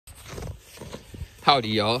Howdy,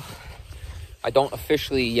 y'all. I don't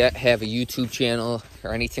officially yet have a YouTube channel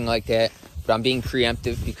or anything like that, but I'm being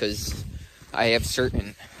preemptive because I have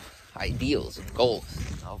certain ideals and goals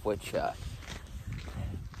of which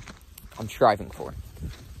I'm striving for.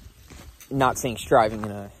 Not saying striving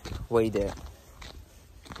in a way that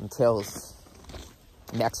entails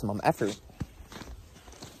maximum effort,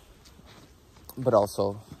 but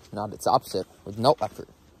also not its opposite with no effort.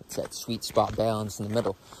 It's that sweet spot balance in the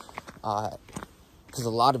middle. Because a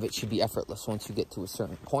lot of it should be effortless once you get to a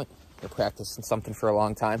certain point. You're practicing something for a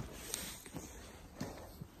long time,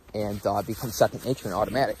 and it becomes second nature and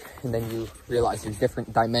automatic. And then you realize there's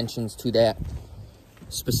different dimensions to that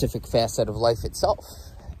specific facet of life itself.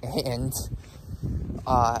 And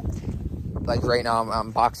like right now,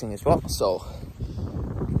 I'm boxing as well, so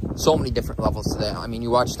many different levels to that. I mean,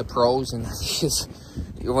 you watch the pros, and just,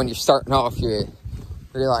 when you're starting off, you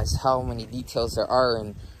realize how many details there are,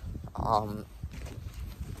 and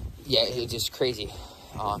yeah, it's just crazy.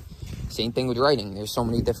 Same thing with writing. There's so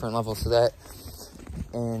many different levels to that,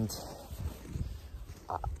 and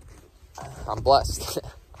I'm blessed.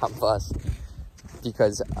 I'm blessed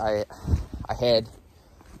because I had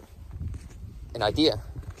an idea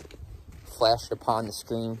flashed upon the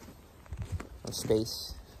screen of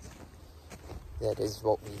space. That is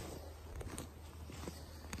what we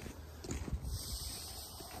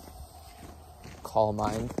call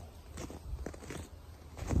mind.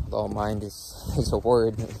 Although mind is a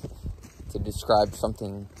word to describe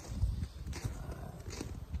something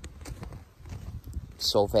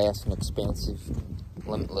so vast and expansive,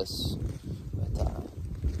 limitless, but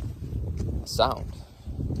a sound.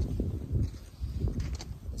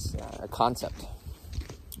 It's a concept.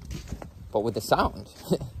 But with the sound,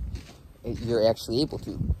 you're actually able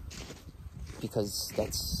to, because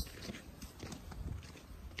that's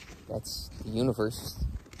the universe,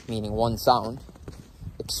 meaning one sound,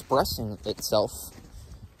 expressing itself,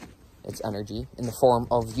 its energy, in the form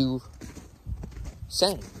of you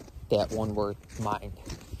saying that one word, mind,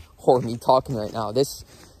 or me talking right now. It's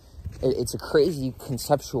a crazy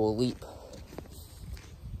conceptual leap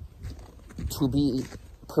to be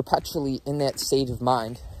perpetually in that state of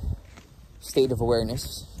mind, state of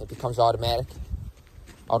awareness. It becomes automatic,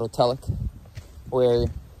 autotelic, where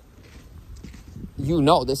you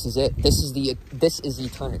know this is it. This is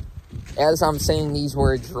eternity. As I'm saying these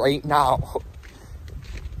words right now,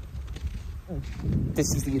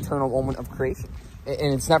 this is the eternal moment of creation,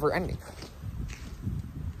 and it's never ending.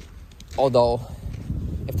 Although,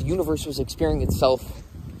 if the universe was experiencing itself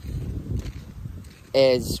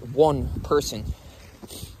as one person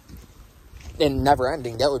and never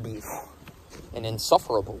ending, that would be an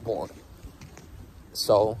insufferable bore.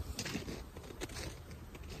 So,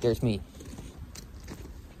 there's me.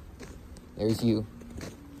 There's you.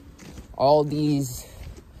 All these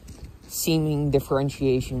seeming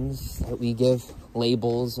differentiations that we give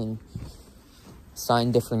labels and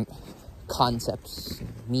assign different concepts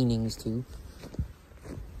and meanings to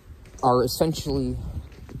are essentially,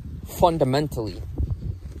 fundamentally,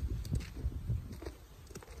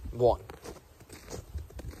 one.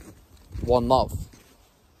 One love,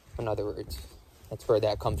 in other words. That's where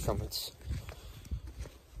that comes from. It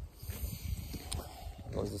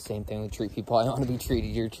was the same thing with treat people. I want to be treated.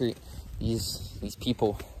 You're treat these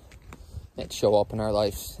people that show up in our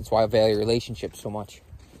lives. That's why I value relationships so much.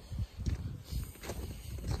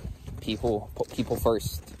 People, put people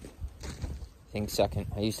first. Things second.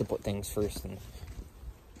 I used to put things first and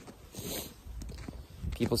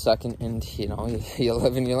people second, and you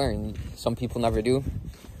live and you learn. Some people never do.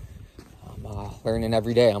 I'm learning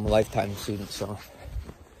every day. I'm a lifetime student, so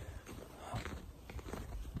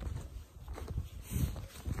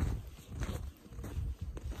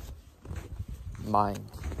mind.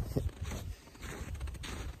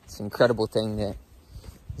 It's an incredible thing that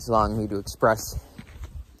is allowing me to express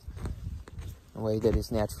in a way that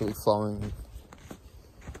is naturally flowing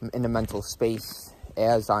in a mental space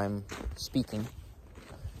as I'm speaking.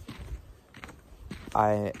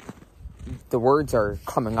 The words are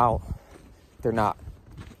coming out. They're not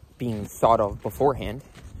being thought of beforehand.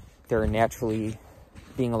 They're naturally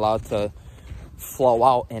being allowed to flow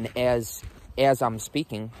out, and as I'm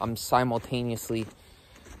speaking, I'm simultaneously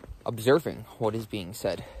observing what is being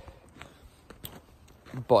said,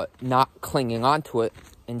 but not clinging onto it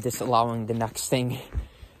and disallowing the next thing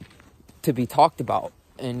to be talked about.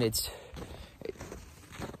 And it's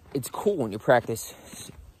cool when you practice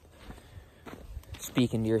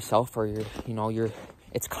speaking to yourself, or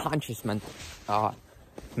it's conscious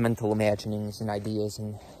mental imaginings and ideas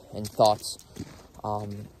and thoughts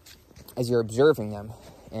as you're observing them.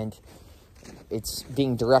 And it's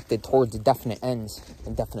being directed towards a definite ends, a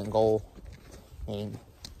definite goal, aim.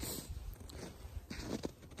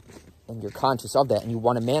 And you're conscious of that, and you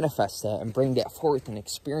want to manifest that and bring that forth and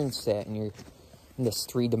experience that in this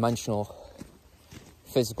three-dimensional,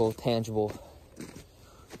 physical, tangible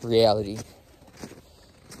reality.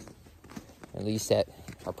 At least that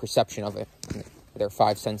our perception of it, with our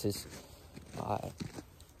five senses,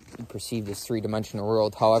 you perceive this three-dimensional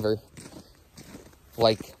world. However,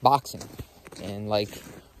 like boxing and like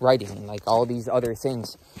writing and like all these other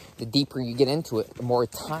things, the deeper you get into it, the more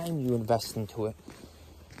time you invest into it,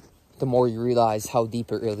 the more you realize how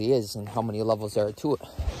deep it really is and how many levels there are to it.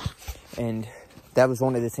 And that was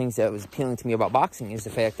one of the things that was appealing to me about boxing, is the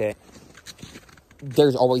fact that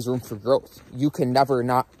there's always room for growth. You can never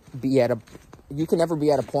be at a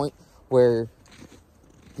point where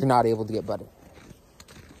you're not able to get better.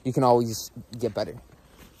 You can always get better.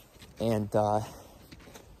 And I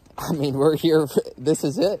mean, we're here, this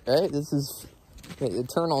is it, right? This is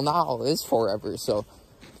eternal now, is forever. So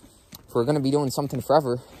if we're going to be doing something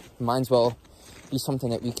forever, it might as well be something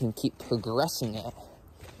that we can keep progressing at.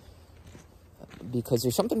 Because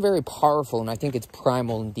there's something very powerful, and I think it's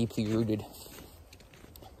primal and deeply rooted,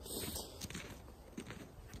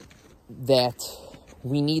 that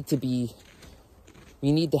we need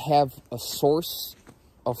to have a source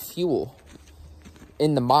of fuel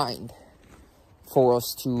in the mind for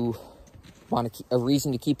us to want to, a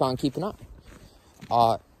reason to keep on keeping on.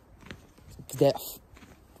 That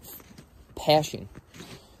passion,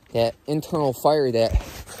 that internal fire that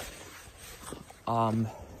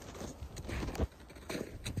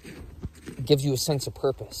gives you a sense of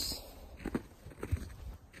purpose.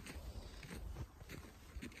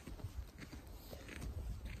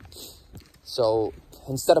 So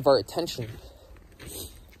instead of our attention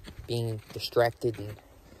being distracted and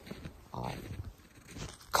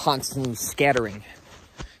constantly scanning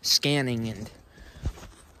and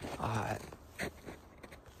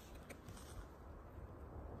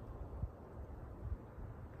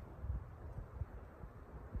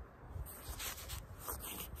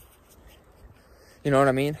you know what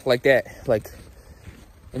I mean? Like that. Like,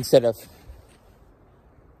 instead of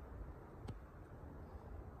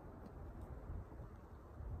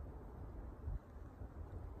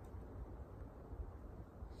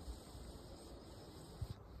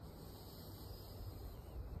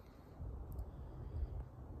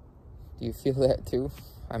do you feel that too?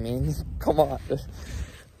 I mean, come on.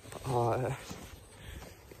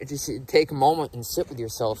 Just take a moment and sit with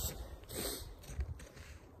yourself.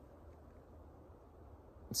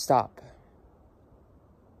 Stop.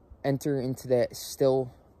 Enter into that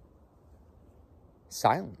still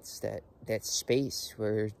silence, that space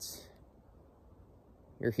where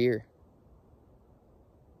you're here.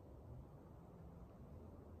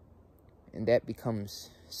 And that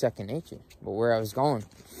becomes second nature. But where I was going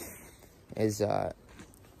is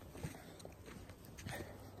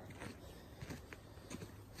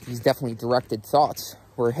these definitely directed thoughts.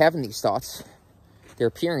 We're having these thoughts. They're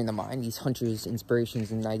appearing in the mind, these hunches,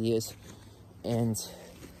 inspirations, and ideas. And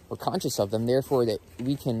we're conscious of them, therefore that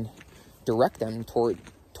we can direct them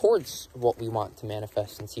towards what we want to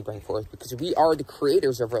manifest and see bring forth. Because we are the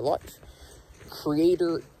creators of our life.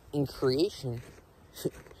 Creator and creation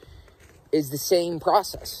is the same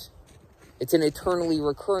process. It's an eternally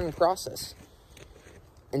recurring process.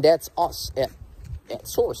 And that's us at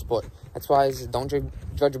source. But that's why I say, don't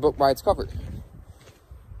judge a book by its cover.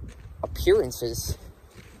 Appearances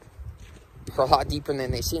are a lot deeper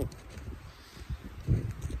than they seem.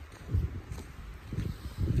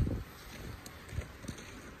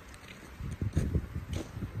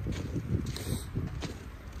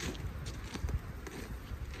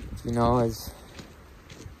 You know, I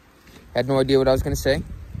had no idea what I was going to say.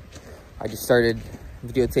 I just started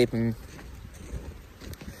videotaping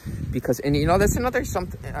because, and you know, that's another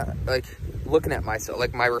something, like looking at myself,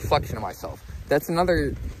 like my reflection of myself. That's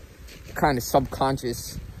another kind of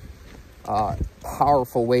subconscious,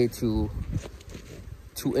 powerful way to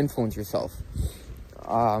influence yourself.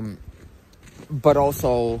 But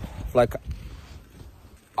also, like,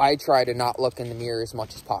 I try to not look in the mirror as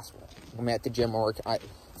much as possible. I'm at the gym or work.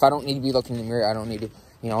 If I don't need to be looking in the mirror, I don't need to.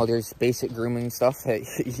 You know, there's basic grooming stuff that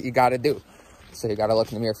you got to do. So you got to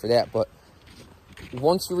look in the mirror for that. But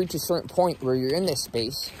once you reach a certain point where you're in this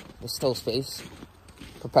space, this still space,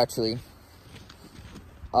 perpetually,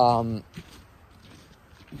 you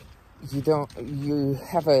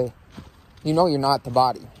know you're not the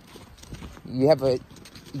body.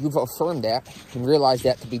 You've affirmed that and realized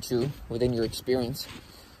that to be true within your experience,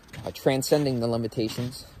 transcending the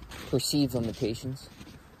limitations, perceived limitations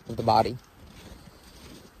of the body.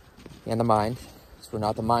 and the mind, because we're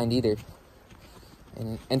not the mind either.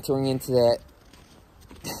 And entering into that,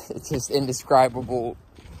 it's just indescribable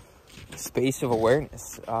space of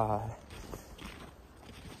awareness.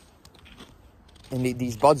 And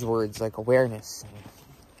these buzzwords like awareness, and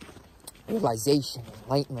realization,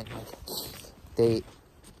 enlightenment, like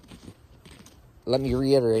let me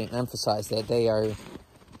reiterate and emphasize that they are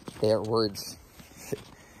words.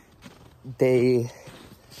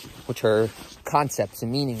 Which are concepts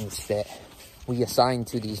and meanings that we assign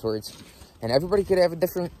to these words. And everybody could have a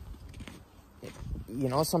different, you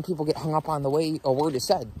know, some people get hung up on the way a word is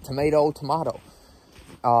said. Tomato, tomato.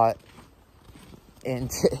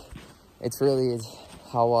 And it's really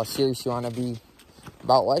how serious you want to be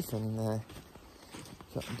about life. And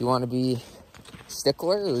do you want to be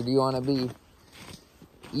stickler, or do you want to be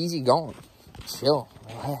easygoing, chill,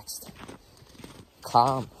 relaxed,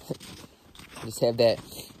 calm? Just have that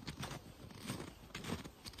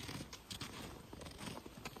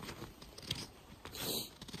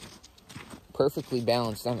perfectly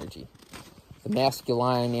balanced energy. The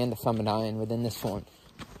masculine and the feminine within this one,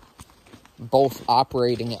 both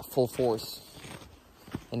operating at full force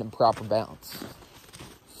and in proper balance.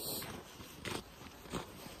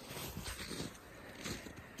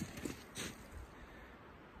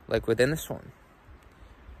 Like within this one,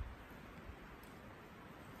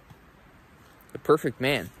 the perfect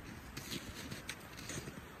man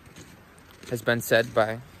has been said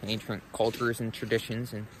by ancient cultures and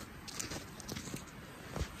traditions and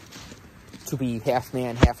to be half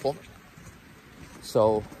man, half woman.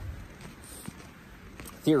 So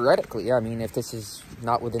theoretically, I mean, if this is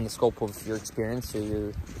not within the scope of your experience or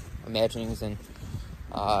your imaginings, then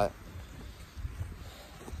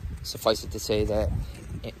suffice it to say that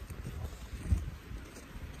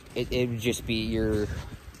it would just be your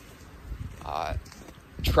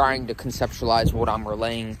trying to conceptualize what I'm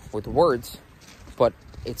relaying with words, but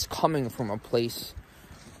it's coming from a place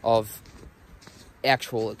of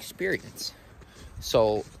actual experience.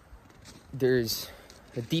 So there's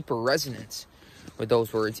a deeper resonance with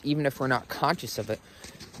those words. Even if we're not conscious of it,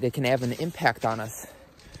 they can have an impact on us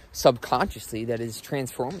subconsciously that is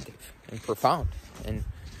transformative and profound. And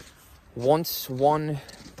once one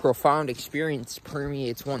profound experience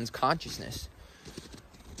permeates one's consciousness,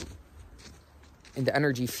 in the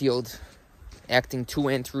energy field acting to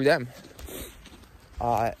and through them,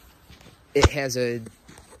 it has a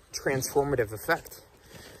transformative effect.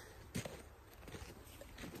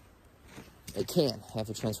 It can have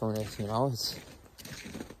a transformative, you know. It's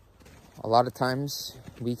a lot of times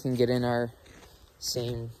we can get in our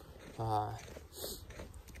same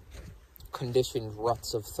conditioned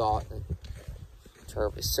ruts of thought, which are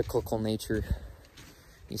of a cyclical nature,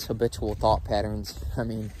 these habitual thought patterns. I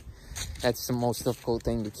mean, that's the most difficult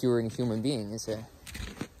thing to cure in a human being, is a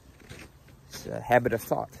habit of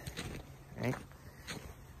thought, right?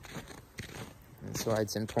 And so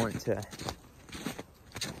it's important to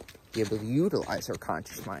be able to utilize our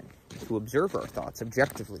conscious mind to observe our thoughts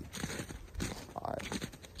objectively.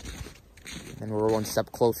 And we're one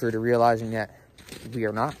step closer to realizing that we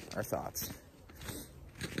are not our thoughts.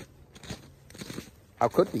 How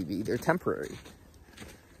could we be? They're temporary.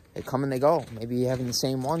 They come and they go. Maybe you're having the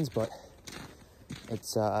same ones, but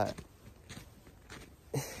it's,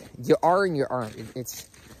 you are and you aren't. It's,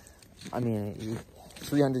 I mean,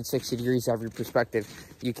 360 degrees every perspective.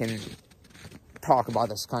 You can talk about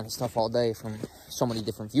this kind of stuff all day from so many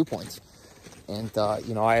different viewpoints. And,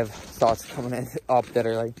 you know, I have thoughts coming up that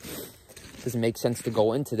are like, doesn't make sense to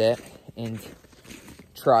go into that and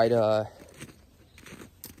try to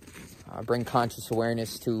bring conscious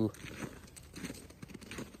awareness to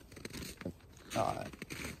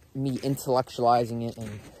me intellectualizing it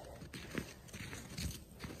and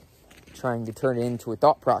trying to turn it into a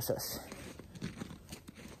thought process.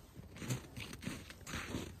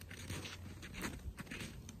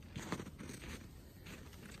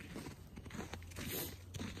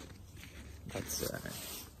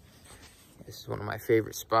 This is one of my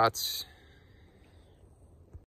favorite spots